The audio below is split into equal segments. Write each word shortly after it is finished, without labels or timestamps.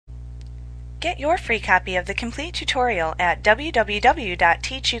Get your free copy of the complete tutorial at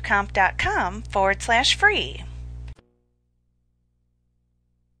www.teachucomp.com/free.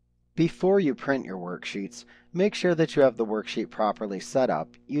 Before you print your worksheets, make sure that you have the worksheet properly set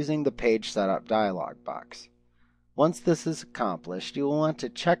up using the Page Setup dialog box. Once this is accomplished, you will want to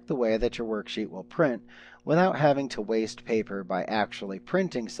check the way that your worksheet will print without having to waste paper by actually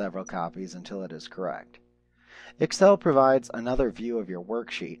printing several copies until it is correct. Excel provides another view of your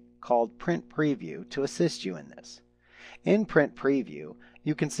worksheet called Print Preview to assist you in this. In Print Preview,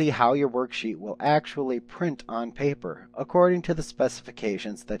 you can see how your worksheet will actually print on paper according to the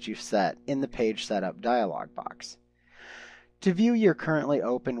specifications that you've set in the Page Setup dialog box. To view your currently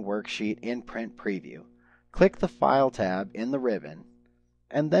open worksheet in Print Preview, click the File tab in the ribbon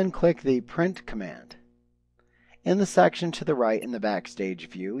and then click the Print command. In the section to the right in the Backstage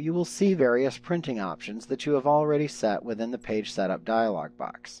view, you will see various printing options that you have already set within the Page Setup dialog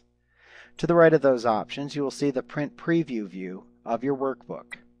box. To the right of those options, you will see the Print Preview view of your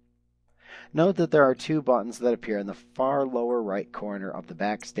workbook. Note that there are two buttons that appear in the far lower right corner of the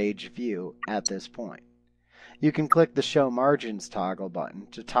Backstage view at this point. You can click the Show Margins toggle button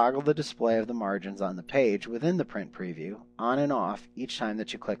to toggle the display of the margins on the page within the Print Preview on and off each time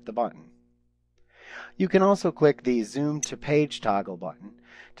that you click the button. You can also click the Zoom to Page toggle button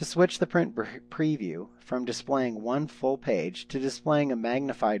to switch the Print Preview from displaying one full page to displaying a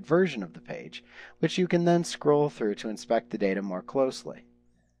magnified version of the page, which you can then scroll through to inspect the data more closely.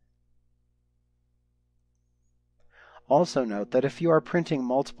 Also note that if you are printing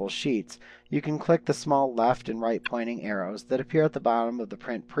multiple sheets, you can click the small left and right pointing arrows that appear at the bottom of the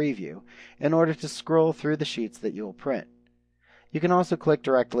Print Preview in order to scroll through the sheets that you will print. You can also click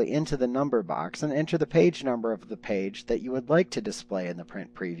directly into the number box and enter the page number of the page that you would like to display in the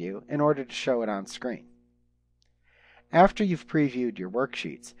Print Preview in order to show it on screen. After you've previewed your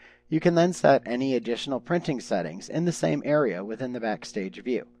worksheets, you can then set any additional printing settings in the same area within the Backstage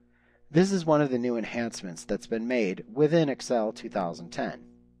view. This is one of the new enhancements that's been made within Excel 2010.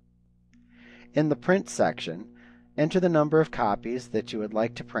 In the Print section, enter the number of copies that you would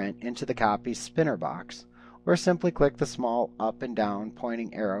like to print into the Copies spinner box, or simply click the small up and down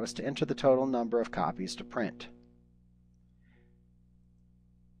pointing arrows to enter the total number of copies to print.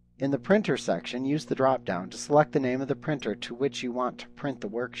 In the Printer section, use the drop-down to select the name of the printer to which you want to print the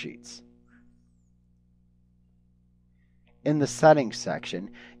worksheets. In the Settings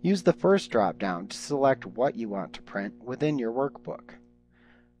section, use the first drop-down to select what you want to print within your workbook.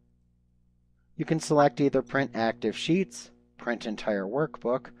 You can select either Print Active Sheets, Print Entire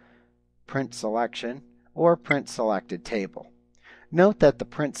Workbook, Print Selection, or Print Selected Table. Note that the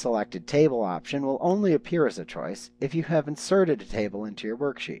Print Selected Table option will only appear as a choice if you have inserted a table into your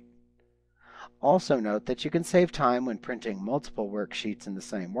worksheet. Also note that you can save time when printing multiple worksheets in the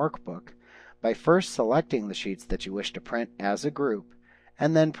same workbook by first selecting the sheets that you wish to print as a group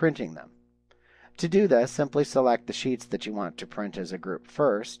and then printing them. To do this, simply select the sheets that you want to print as a group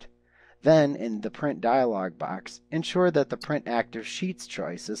first. Then, in the Print dialog box, ensure that the Print Active Sheets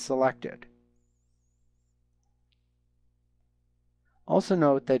choice is selected. Also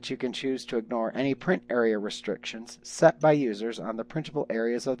note that you can choose to ignore any print area restrictions set by users on the printable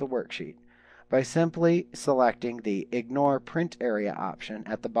areas of the worksheet by simply selecting the Ignore Print Area option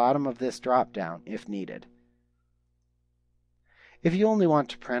at the bottom of this drop-down if needed. If you only want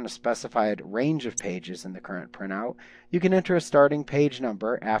to print a specified range of pages in the current printout, you can enter a starting page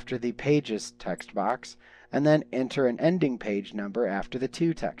number after the Pages text box and then enter an ending page number after the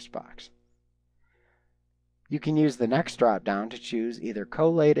To text box. You can use the next drop-down to choose either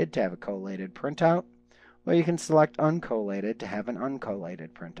collated to have a collated printout, or you can select uncollated to have an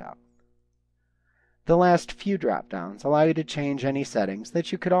uncollated printout. The last few drop-downs allow you to change any settings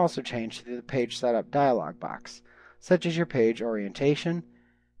that you could also change through the Page Setup dialog box, such as your page orientation,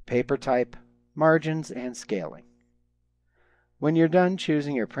 paper type, margins, and scaling. When you're done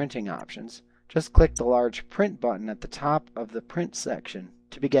choosing your printing options, just click the large Print button at the top of the Print section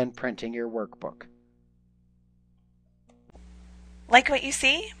to begin printing your workbook. Like what you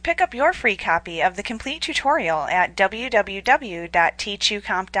see? Pick up your free copy of the complete tutorial at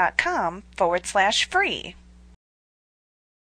www.teachucomp.com/free.